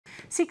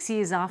6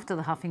 years after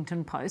the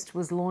Huffington Post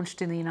was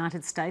launched in the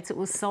United States, it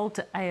was sold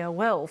to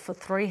AOL for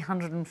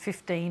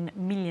 $315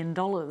 million.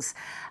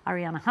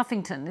 Arianna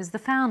Huffington is the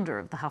founder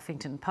of the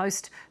Huffington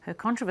Post. Her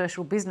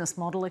controversial business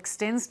model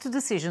extends to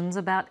decisions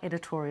about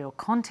editorial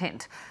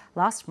content.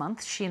 Last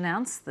month, she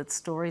announced that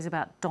stories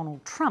about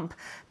Donald Trump,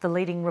 the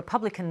leading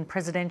Republican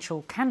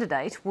presidential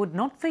candidate, would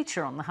not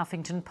feature on the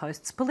Huffington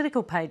Post's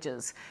political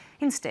pages.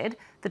 Instead,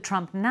 the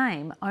Trump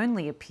name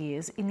only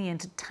appears in the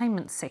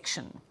entertainment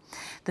section.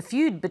 The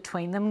feud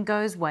between them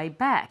goes way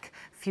back,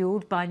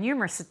 fuelled by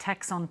numerous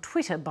attacks on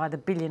Twitter by the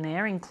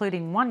billionaire,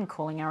 including one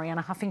calling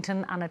Arianna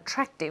Huffington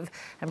unattractive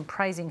and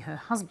praising her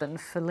husband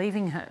for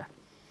leaving her.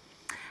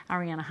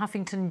 Arianna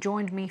Huffington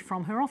joined me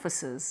from her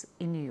offices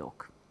in New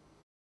York.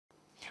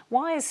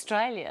 Why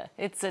Australia?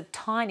 It's a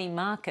tiny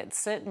market,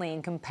 certainly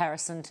in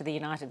comparison to the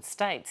United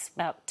States,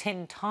 about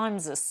 10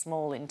 times as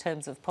small in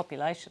terms of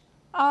population.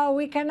 Oh,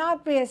 we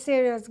cannot be a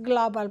serious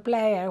global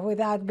player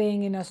without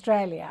being in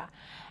Australia.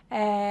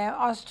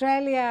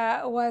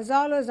 Australia was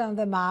always on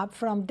the map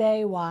from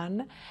day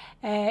one.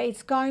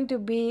 It's going to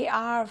be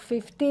our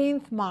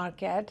 15th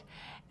market.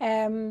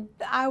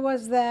 I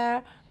was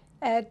there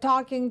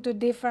talking to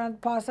different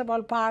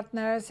possible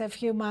partners a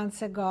few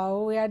months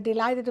ago. We are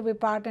delighted to be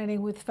partnering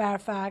with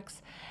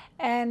Fairfax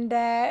and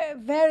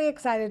very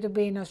excited to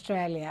be in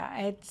Australia.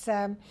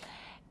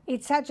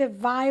 It's such a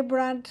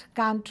vibrant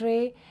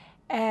country.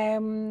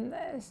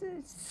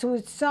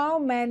 With so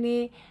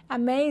many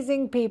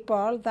amazing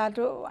people that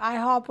I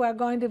hope we're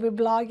going to be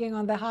blogging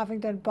on the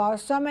Huffington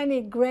Post, so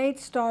many great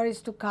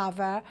stories to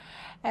cover.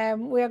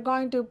 We are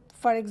going to,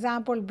 for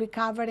example, be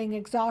covering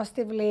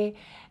exhaustively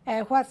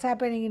what's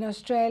happening in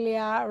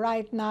Australia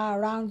right now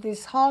around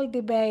this whole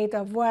debate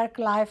of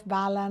work-life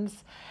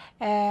balance,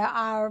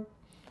 our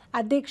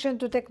addiction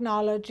to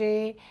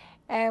technology,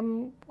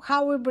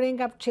 how we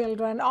bring up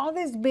children, all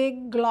these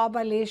big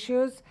global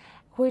issues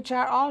which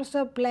are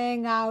also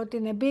playing out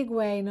in a big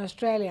way in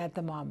Australia at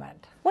the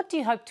moment. What do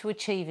you hope to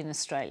achieve in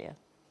Australia?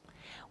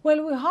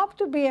 Well, we hope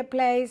to be a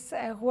place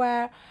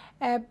where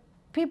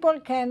people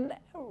can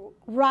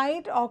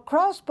write or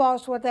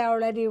cross-post what they're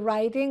already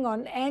writing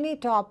on any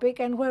topic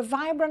and where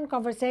vibrant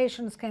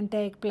conversations can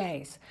take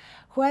place,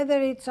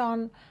 whether it's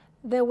on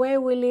the way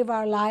we live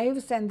our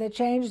lives and the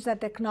change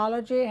that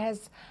technology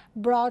has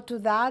brought to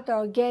that,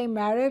 or gay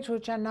marriage,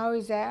 which I know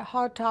is a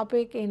hot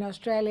topic in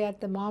Australia at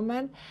the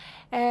moment,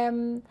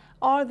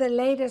 or the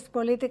latest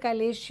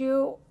political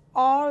issue,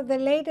 or the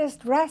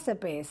latest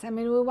recipes. I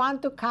mean, we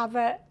want to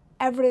cover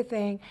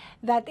everything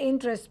that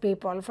interests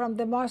people, from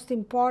the most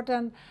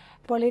important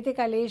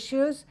political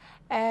issues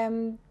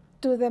to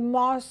the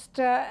most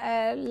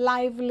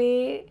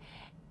lively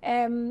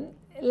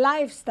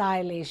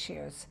lifestyle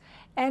issues.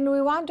 And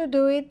we want to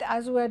do it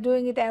as we're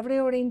doing it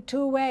everywhere in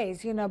two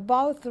ways,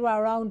 both through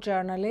our own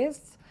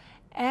journalists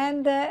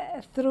and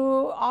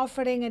through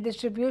offering a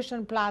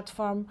distribution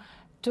platform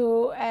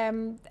to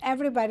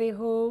everybody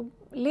who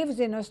lives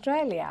in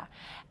Australia.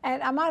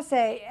 And I must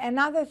say,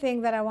 another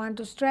thing that I want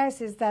to stress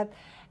is that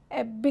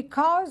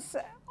because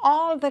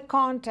all the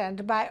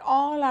content by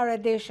all our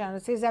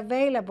editions is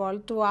available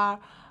to our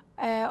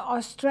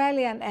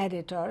Australian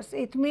editors,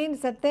 it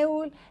means that they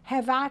will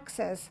have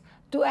access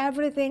to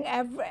everything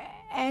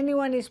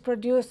anyone is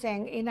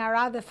producing in our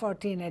other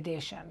 14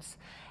 editions.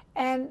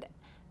 And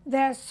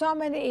there are so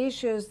many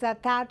issues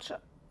that touch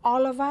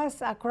all of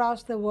us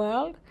across the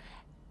world,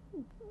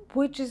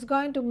 which is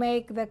going to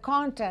make the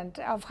content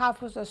of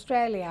HuffPost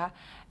Australia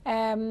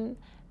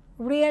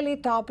really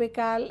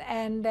topical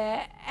and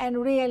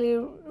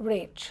really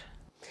rich.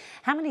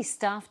 How many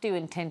staff do you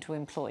intend to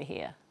employ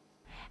here?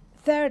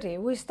 30.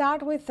 We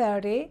start with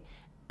 30.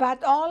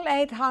 But all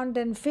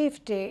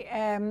 850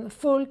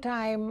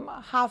 full-time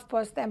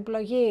HuffPost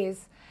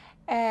employees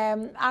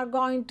are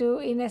going to,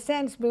 in a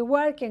sense, be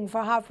working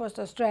for HuffPost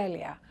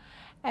Australia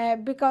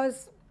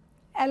because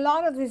a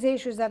lot of these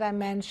issues that I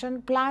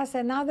mentioned, plus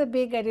another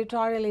big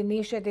editorial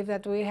initiative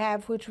that we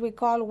have, which we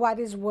call What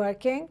is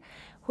Working,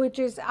 which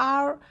is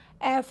our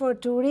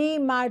effort to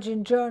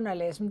reimagine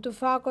journalism, to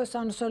focus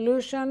on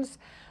solutions,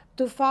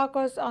 to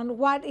focus on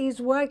what is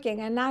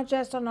working and not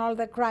just on all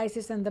the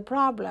crises and the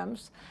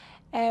problems.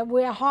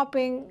 We are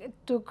hoping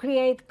to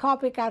create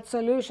copycat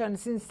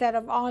solutions instead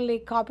of only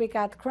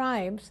copycat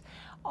crimes.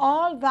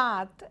 All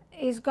that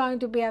is going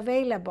to be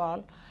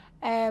available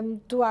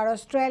to our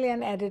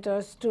Australian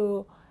editors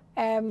to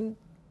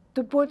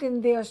put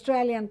in the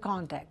Australian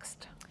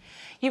context.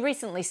 You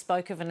recently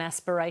spoke of an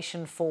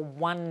aspiration for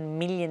 1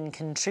 million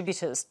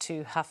contributors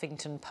to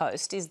Huffington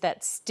Post. Is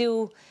that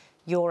still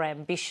your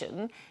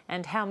ambition?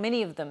 And how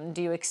many of them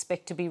do you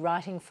expect to be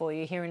writing for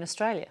you here in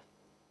Australia?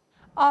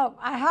 Oh,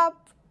 I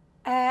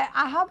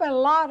hope a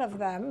lot of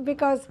them,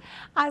 because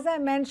as I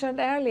mentioned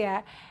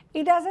earlier,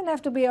 it doesn't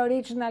have to be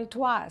original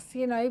to us.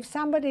 If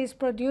somebody is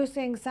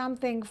producing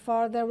something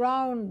for their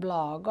own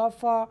blog or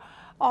for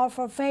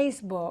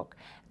Facebook,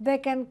 they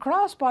can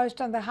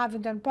cross-post on the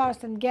Huffington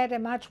Post and get a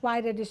much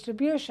wider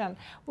distribution.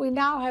 We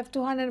now have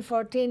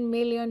 214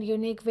 million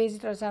unique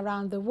visitors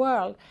around the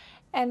world,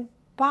 and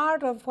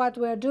part of what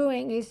we're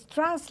doing is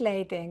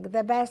translating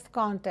the best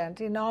content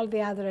in all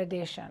the other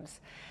editions.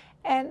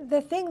 And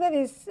the thing that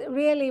is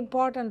really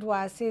important to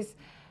us is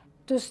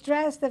to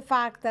stress the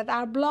fact that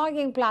our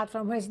blogging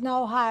platform has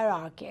no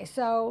hierarchy.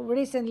 So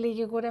recently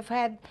you could have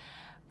had,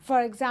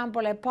 for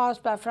example, a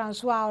post by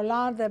François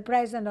Hollande, the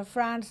president of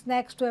France,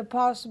 next to a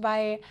post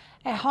by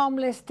a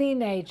homeless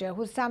teenager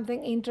with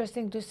something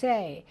interesting to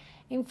say.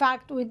 In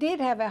fact, we did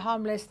have a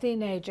homeless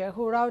teenager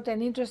who wrote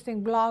an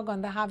interesting blog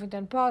on the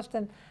Huffington Post,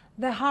 and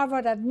the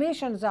Harvard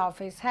admissions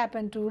office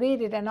happened to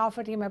read it and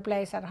offered him a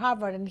place at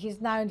Harvard, and he's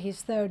now in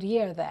his 3rd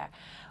year there.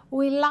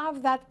 We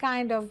love that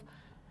kind of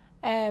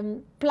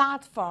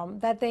platform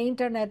that the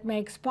internet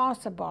makes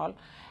possible,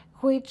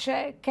 which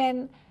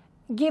can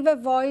give a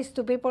voice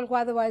to people who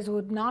otherwise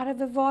would not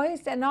have a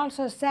voice, and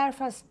also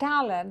serve as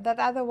talent that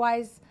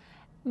otherwise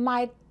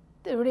might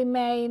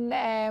remain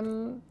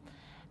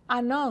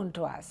unknown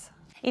to us.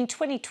 In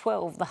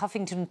 2012, the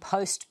Huffington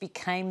Post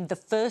became the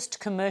first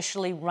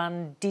commercially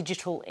run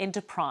digital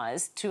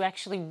enterprise to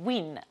actually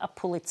win a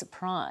Pulitzer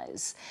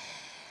Prize.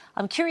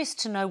 I'm curious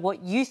to know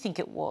what you think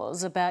it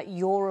was about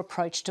your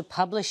approach to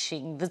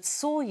publishing that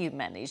saw you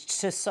manage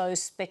to so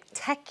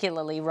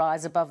spectacularly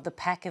rise above the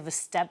pack of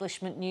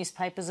establishment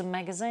newspapers and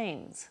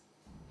magazines.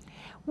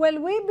 Well,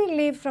 we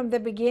believed from the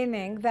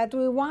beginning that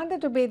we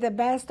wanted to be the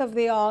best of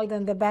the old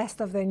and the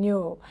best of the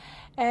new.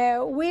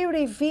 We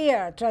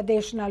revere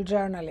traditional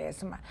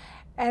journalism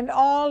and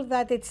all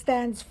that it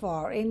stands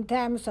for in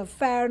terms of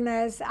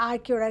fairness,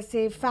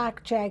 accuracy,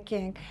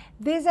 fact-checking.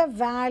 These are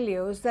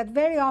values that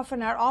very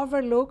often are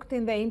overlooked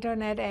in the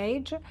internet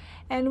age,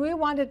 and we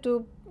wanted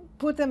to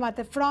put them at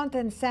the front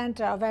and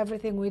center of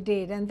everything we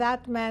did. And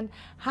that meant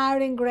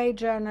hiring great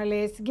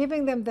journalists,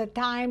 giving them the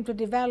time to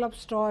develop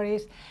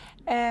stories.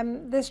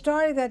 The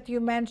story that you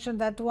mentioned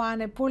that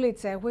won a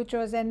Pulitzer, which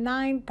was a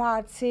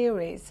 9-part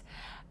series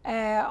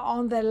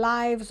on the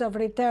lives of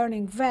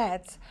returning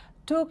vets,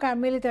 took our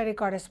military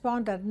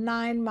correspondent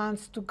 9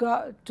 months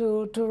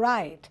to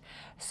write.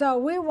 So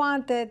we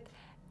wanted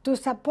to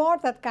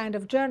support that kind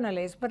of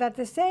journalism, but at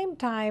the same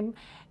time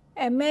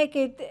make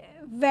it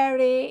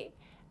very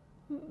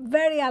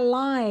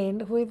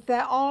aligned with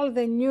all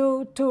the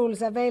new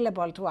tools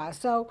available to us.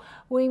 So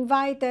we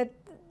invited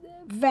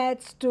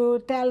vets to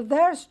tell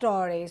their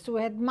stories.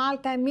 We had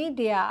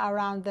multimedia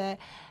around the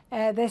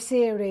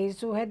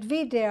series. We had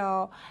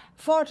video,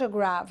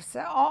 photographs,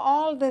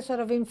 all the sort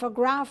of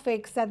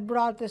infographics that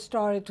brought the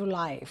story to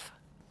life.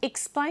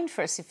 Explain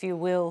for us, if you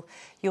will,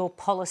 your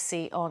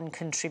policy on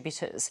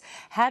contributors.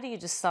 How do you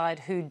decide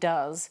who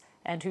does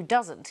and who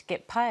doesn't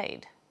get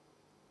paid?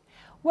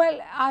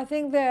 Well, I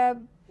think there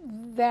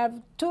are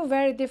 2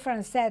 very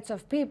different sets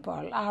of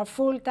people. Our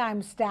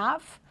full-time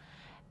staff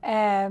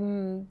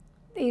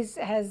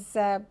has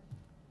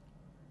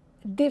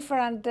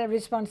different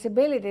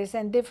responsibilities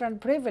and different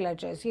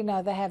privileges. You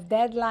know, they have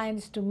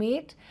deadlines to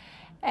meet,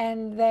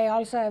 and they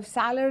also have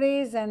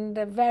salaries and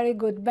very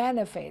good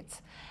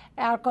benefits.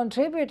 Our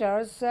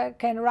contributors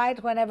can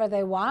write whenever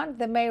they want.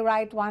 They may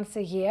write once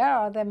a year,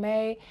 or they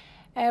may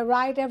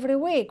write every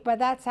week, but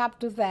that's up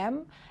to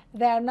them.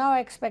 There are no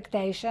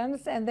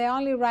expectations, and they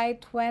only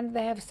write when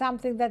they have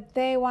something that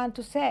they want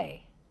to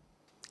say.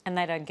 And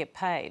they don't get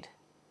paid?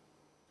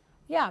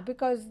 Yeah,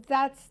 because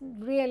that's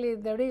really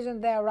the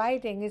reason they're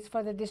writing, is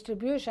for the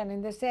distribution.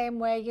 In the same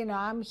way, you know,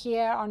 I'm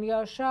here on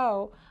your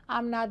show,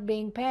 I'm not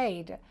being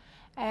paid.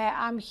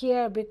 I'm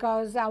here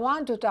because I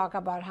want to talk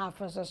about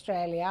HuffPost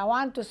Australia. I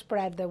want to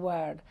spread the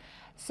word.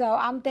 So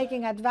I'm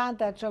taking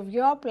advantage of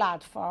your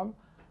platform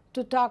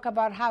to talk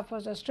about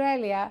HuffPost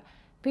Australia.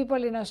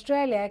 People in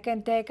Australia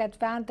can take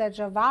advantage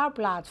of our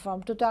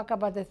platform to talk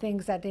about the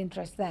things that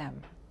interest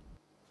them.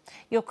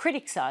 Your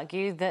critics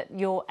argue that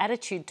your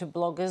attitude to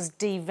bloggers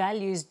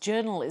devalues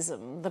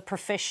journalism, the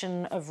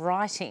profession of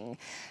writing.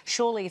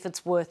 Surely if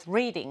it's worth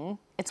reading,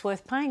 it's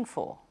worth paying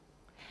for.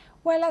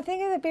 Well, I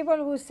think the people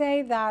who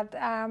say that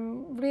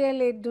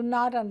really do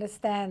not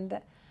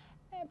understand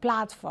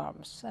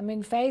platforms. I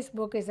mean,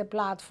 Facebook is a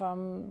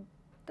platform.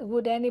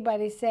 Would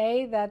anybody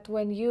say that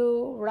when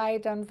you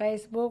write on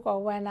Facebook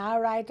or when I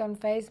write on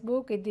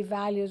Facebook, it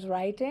devalues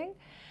writing?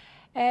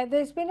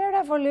 There's been a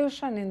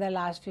revolution in the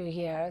last few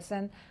years,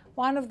 and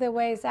one of the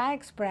ways I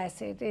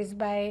express it is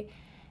by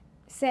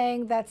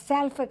saying that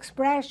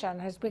self-expression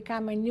has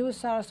become a new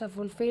source of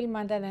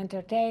fulfillment and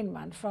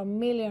entertainment for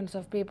millions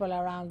of people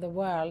around the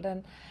world,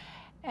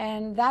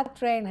 and that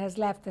train has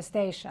left the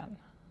station.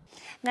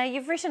 Now,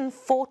 you've written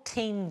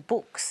 14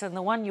 books, and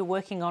the one you're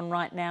working on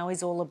right now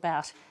is all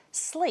about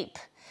sleep.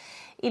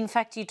 In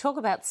fact, you talk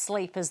about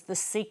sleep as the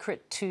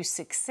secret to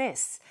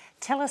success.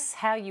 Tell us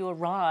how you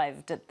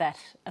arrived at that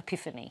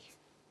epiphany.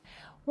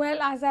 Well,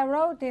 as I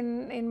wrote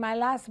in my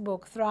last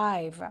book,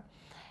 Thrive,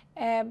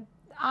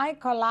 I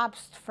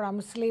collapsed from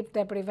sleep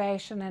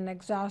deprivation and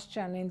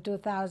exhaustion in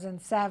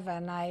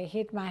 2007. I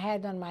hit my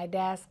head on my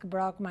desk,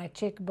 broke my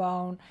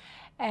cheekbone,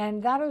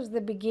 and that was the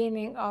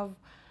beginning of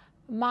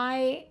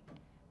my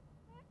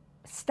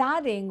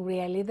studying,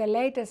 really, the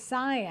latest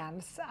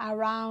science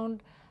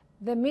around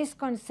the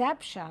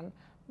misconception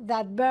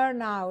that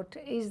burnout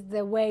is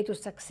the way to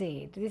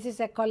succeed. This is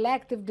a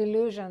collective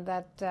delusion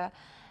that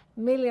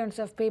millions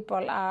of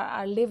people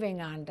are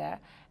living under.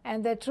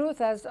 And the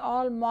truth, as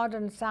all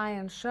modern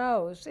science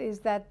shows, is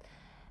that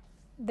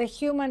the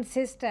human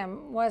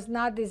system was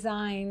not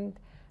designed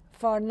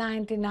for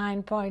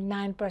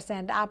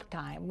 99.9%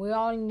 uptime. We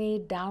all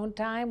need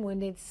downtime, we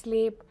need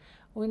sleep,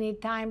 we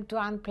need time to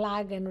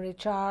unplug and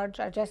recharge.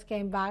 I just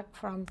came back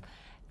from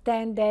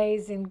 10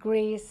 days in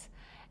Greece,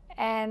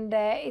 and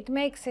it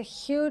makes a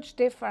huge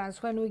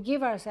difference when we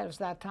give ourselves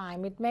that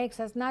time. It makes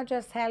us not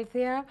just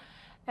healthier,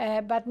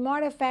 but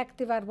more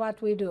effective at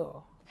what we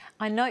do.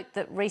 I note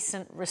that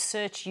recent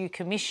research you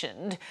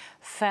commissioned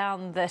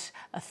found that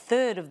a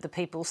third of the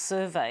people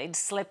surveyed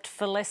slept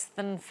for less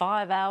than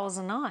 5 hours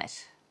a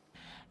night.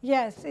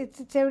 Yes,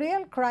 it's a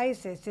real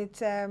crisis.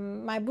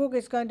 My book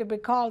is going to be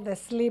called The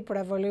Sleep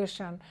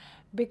Revolution,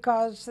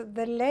 because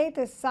the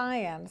latest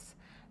science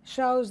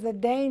shows the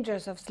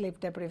dangers of sleep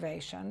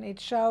deprivation. It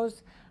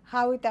shows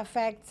how it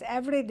affects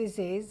every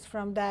disease,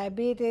 from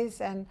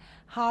diabetes and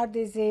heart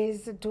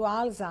disease to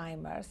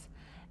Alzheimer's,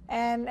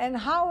 and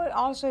how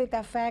also it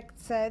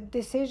affects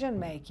decision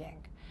making.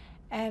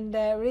 And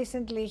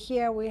recently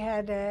here we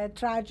had a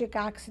tragic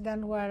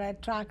accident where a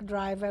truck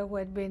driver who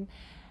had been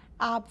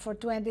up for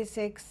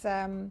 26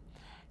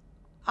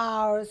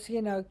 hours,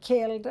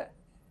 killed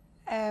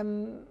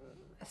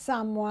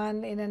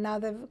someone in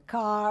another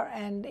car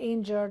and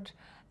injured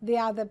the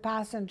other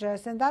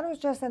passengers. And that was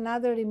just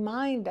another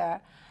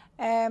reminder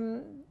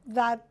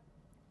that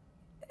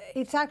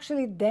it's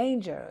actually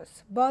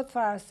dangerous, both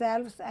for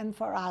ourselves and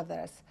for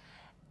others,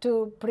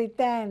 to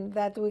pretend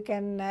that we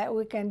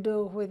can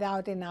do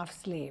without enough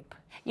sleep.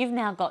 You've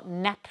now got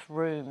nap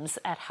rooms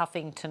at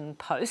Huffington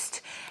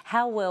Post.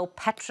 How well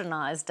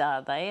patronised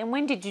are they, and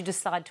when did you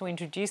decide to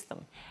introduce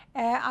them?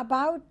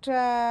 About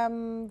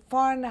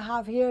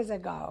 4.5 years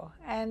ago,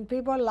 and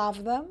people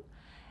love them.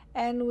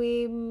 And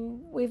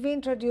we've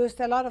introduced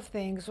a lot of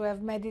things. We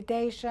have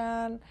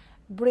meditation,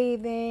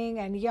 breathing,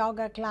 and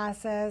yoga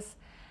classes.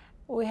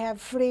 We have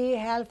free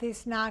healthy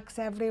snacks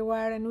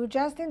everywhere, and we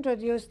just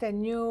introduced a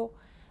new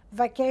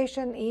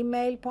vacation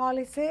email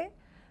policy,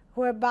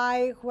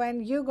 whereby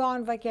when you go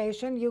on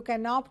vacation, you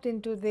can opt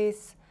into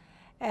this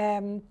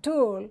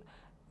tool,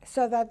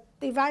 so that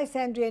if I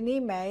send you an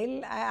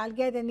email, I'll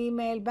get an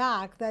email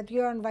back that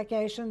you're on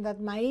vacation,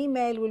 that my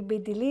email will be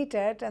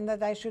deleted, and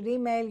that I should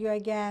email you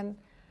again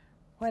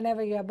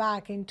whenever you're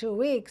back in 2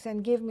 weeks,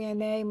 and give me a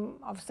name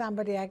of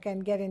somebody I can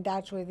get in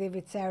touch with if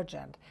it's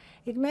urgent.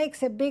 It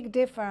makes a big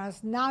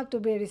difference not to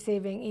be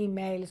receiving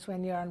emails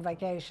when you're on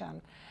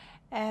vacation.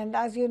 And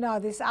as you know,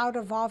 this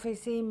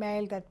out-of-office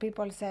email that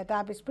people set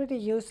up is pretty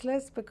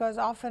useless, because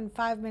often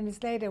 5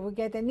 minutes later we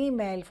get an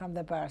email from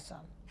the person.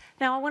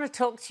 Now, I want to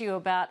talk to you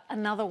about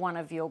another one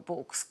of your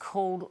books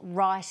called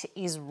Right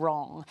is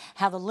Wrong,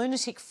 how the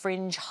lunatic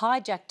fringe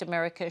hijacked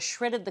America,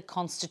 shredded the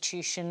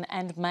Constitution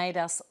and made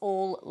us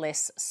all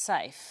less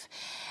safe.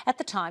 At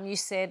the time you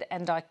said,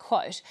 and I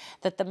quote,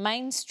 that the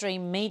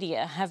mainstream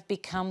media have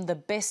become the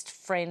best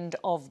friend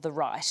of the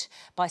right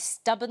by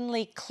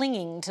stubbornly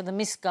clinging to the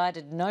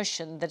misguided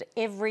notion that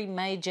every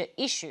major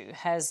issue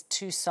has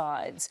two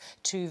sides,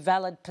 two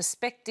valid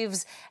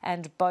perspectives,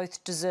 and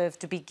both deserve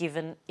to be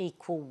given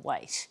equal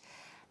weight.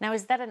 Now,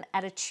 is that an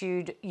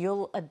attitude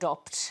you'll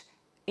adopt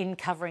in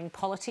covering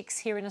politics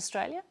here in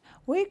Australia?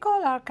 We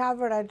call our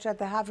coverage at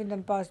the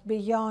Huffington Post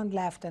beyond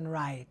left and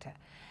right.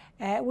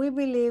 We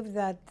believe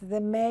that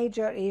the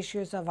major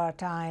issues of our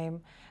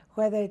time,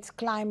 whether it's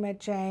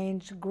climate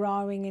change,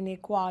 growing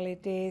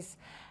inequalities,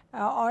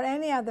 or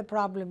any other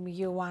problem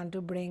you want to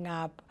bring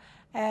up,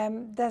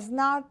 does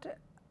not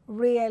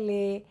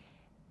really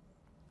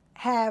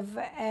have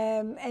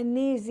an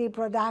easy,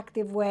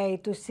 productive way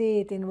to see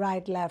it in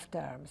right-left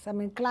terms. I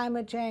mean,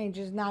 climate change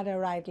is not a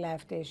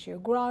right-left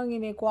issue. Growing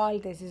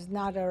inequalities is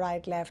not a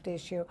right-left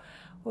issue.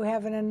 We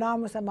have an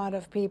enormous amount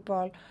of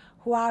people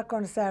who are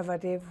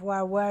conservative, who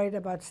are worried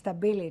about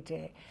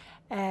stability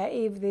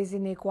if these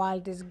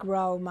inequalities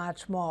grow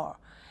much more.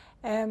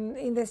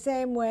 In the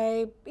same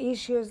way,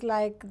 issues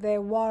like the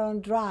war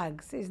on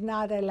drugs is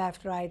not a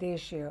left-right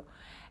issue.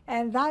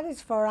 And that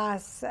is for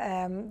us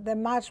the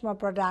much more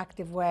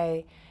productive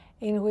way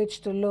in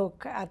which to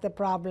look at the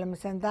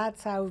problems, and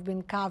that's how we've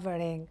been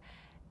covering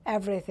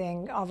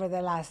everything over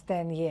the last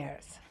 10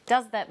 years.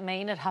 Does that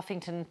mean at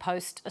Huffington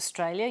Post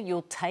Australia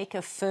you'll take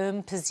a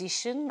firm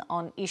position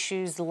on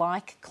issues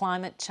like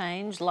climate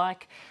change,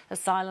 like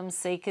asylum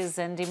seekers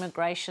and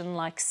immigration,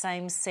 like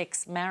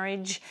same-sex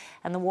marriage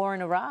and the war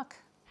in Iraq?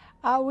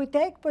 We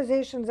take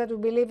positions that we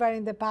believe are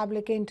in the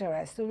public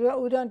interest.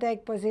 We don't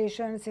take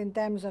positions in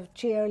terms of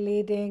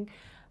cheerleading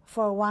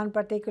for one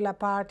particular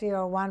party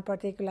or one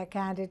particular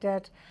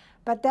candidate,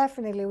 but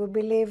definitely we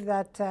believe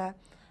that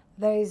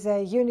there is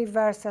a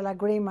universal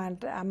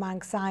agreement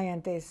among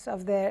scientists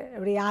of the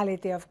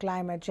reality of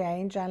climate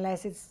change,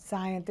 unless it's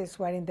scientists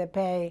who are in the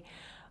pay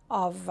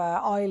of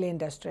oil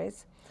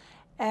industries.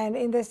 And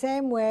in the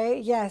same way,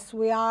 yes,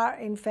 we are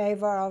in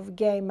favor of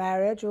gay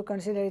marriage. We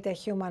consider it a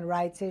human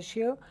rights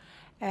issue.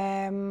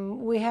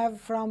 We have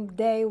from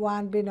day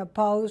one been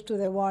opposed to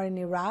the war in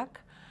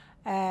Iraq.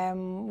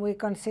 We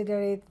consider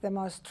it the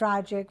most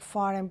tragic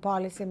foreign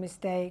policy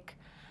mistake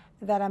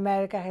that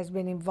America has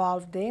been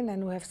involved in,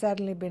 and we have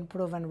certainly been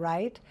proven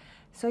right.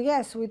 So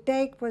yes, we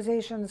take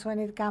positions when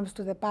it comes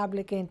to the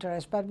public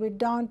interest, but we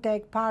don't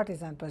take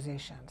partisan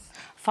positions.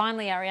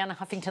 Finally, Arianna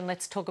Huffington,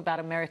 let's talk about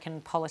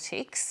American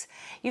politics.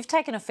 You've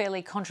taken a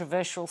fairly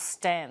controversial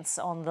stance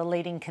on the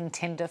leading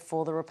contender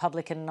for the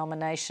Republican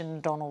nomination,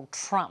 Donald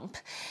Trump.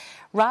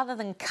 Rather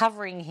than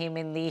covering him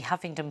in the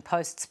Huffington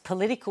Post's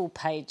political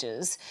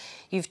pages,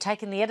 you've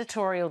taken the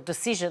editorial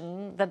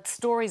decision that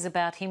stories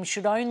about him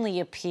should only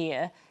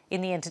appear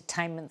in the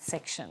entertainment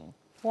section.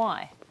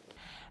 Why?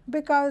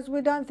 Because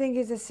we don't think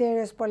he's a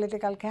serious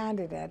political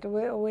candidate.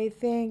 We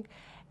think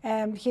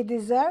he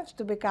deserves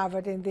to be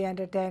covered in the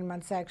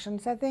entertainment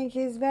sections. I think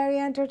he's very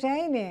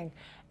entertaining,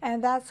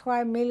 and that's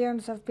why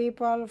millions of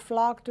people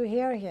flock to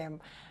hear him.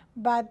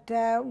 But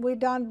we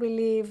don't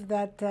believe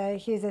that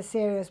he's a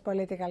serious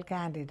political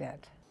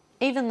candidate.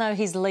 Even though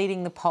he's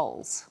leading the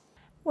polls?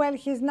 Well,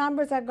 his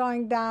numbers are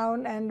going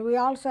down, and we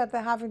also at the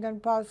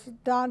Huffington Post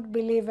don't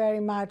believe very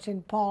much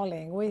in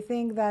polling. We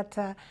think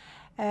that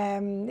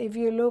if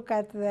you look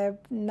at the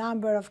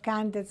number of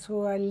candidates who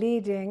are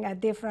leading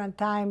at different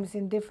times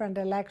in different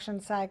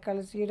election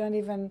cycles, you don't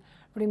even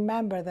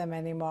remember them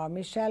anymore.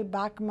 Michelle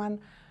Bachmann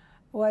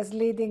was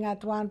leading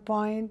at one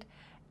point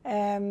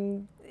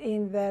in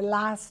the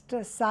last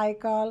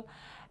cycle.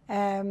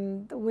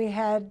 We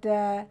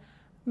had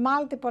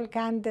multiple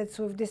candidates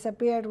who've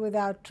disappeared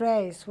without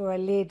trace who are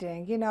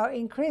leading. You know,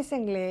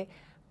 increasingly,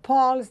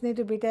 polls need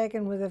to be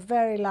taken with a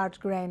very large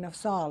grain of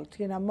salt.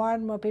 You know, more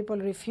and more people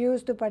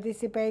refuse to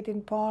participate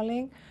in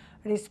polling.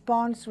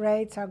 Response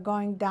rates are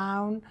going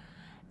down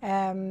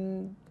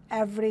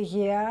every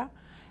year.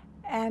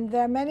 And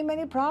there are many,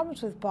 many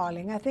problems with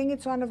polling. I think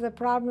it's one of the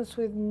problems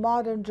with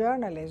modern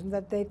journalism,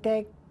 that they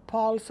take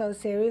polls so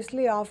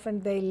seriously. Often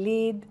they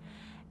lead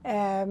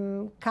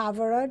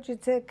coverage.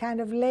 It's a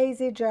kind of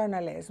lazy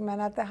journalism.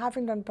 And at the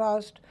Huffington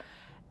Post,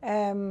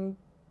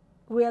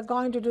 we are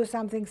going to do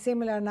something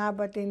similar now,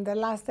 but in the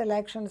last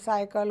election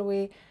cycle,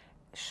 we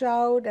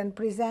showed and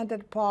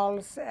presented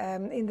polls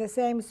in the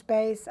same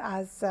space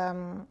as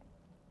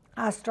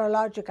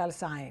astrological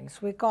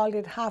science. We called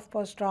it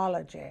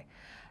HuffPostology.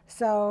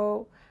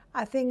 So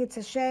I think it's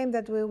a shame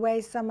that we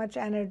waste so much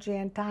energy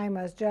and time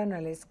as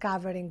journalists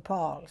covering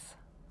polls.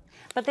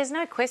 But there's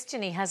no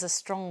question he has a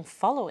strong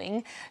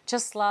following.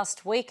 Just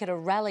last week at a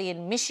rally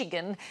in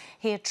Michigan,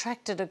 he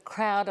attracted a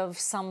crowd of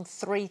some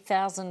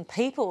 3,000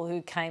 people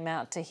who came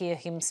out to hear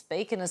him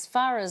speak. And as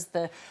far as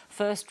the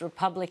first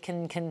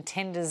Republican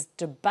contenders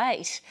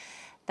debate,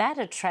 that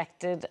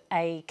attracted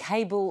a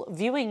cable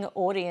viewing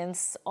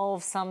audience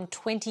of some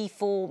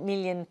 24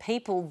 million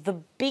people, the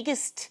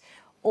biggest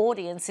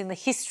audience in the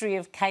history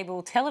of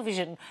cable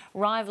television,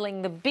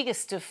 rivaling the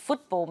biggest of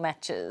football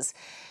matches.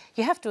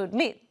 You have to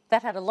admit,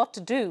 that had a lot to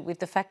do with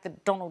the fact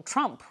that Donald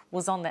Trump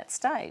was on that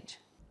stage.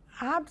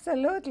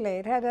 Absolutely.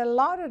 It had a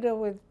lot to do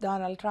with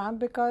Donald Trump,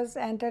 because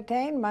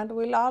entertainment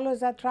will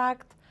always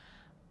attract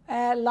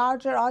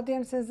larger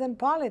audiences than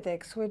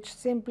politics, which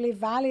simply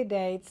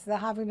validates the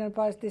Huffington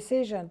Post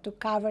decision to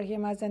cover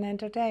him as an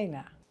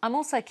entertainer. I'm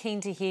also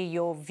keen to hear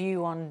your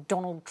view on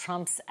Donald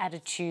Trump's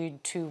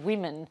attitude to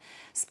women,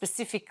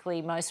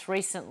 specifically most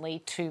recently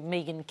to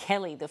Megyn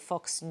Kelly, the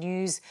Fox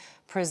News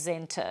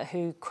presenter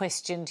who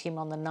questioned him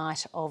on the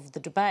night of the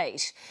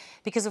debate.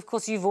 Because, of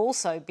course, you've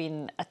also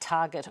been a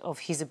target of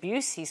his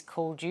abuse. He's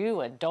called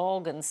you a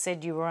dog and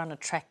said you were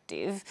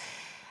unattractive.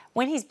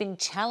 When he's been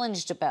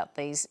challenged about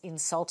these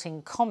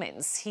insulting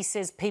comments, he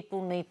says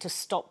people need to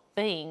stop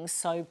being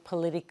so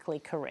politically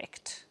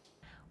correct.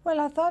 Well,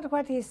 I thought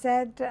what he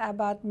said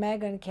about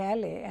Megyn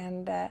Kelly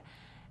and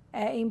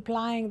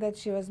implying that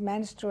she was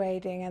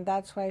menstruating and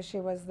that's why she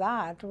was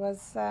that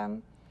was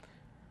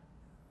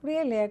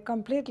really a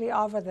completely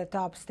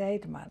over-the-top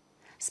statement.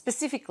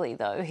 Specifically,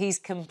 though, he's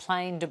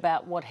complained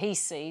about what he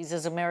sees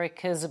as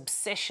America's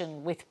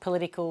obsession with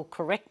political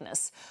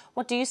correctness.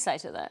 What do you say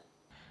to that?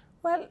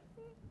 Well,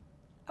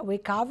 we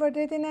covered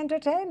it in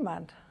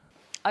entertainment.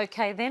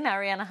 OK then,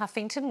 Arianna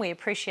Huffington, we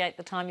appreciate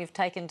the time you've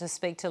taken to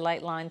speak to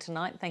Lateline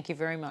tonight. Thank you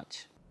very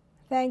much.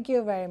 Thank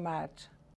you very much.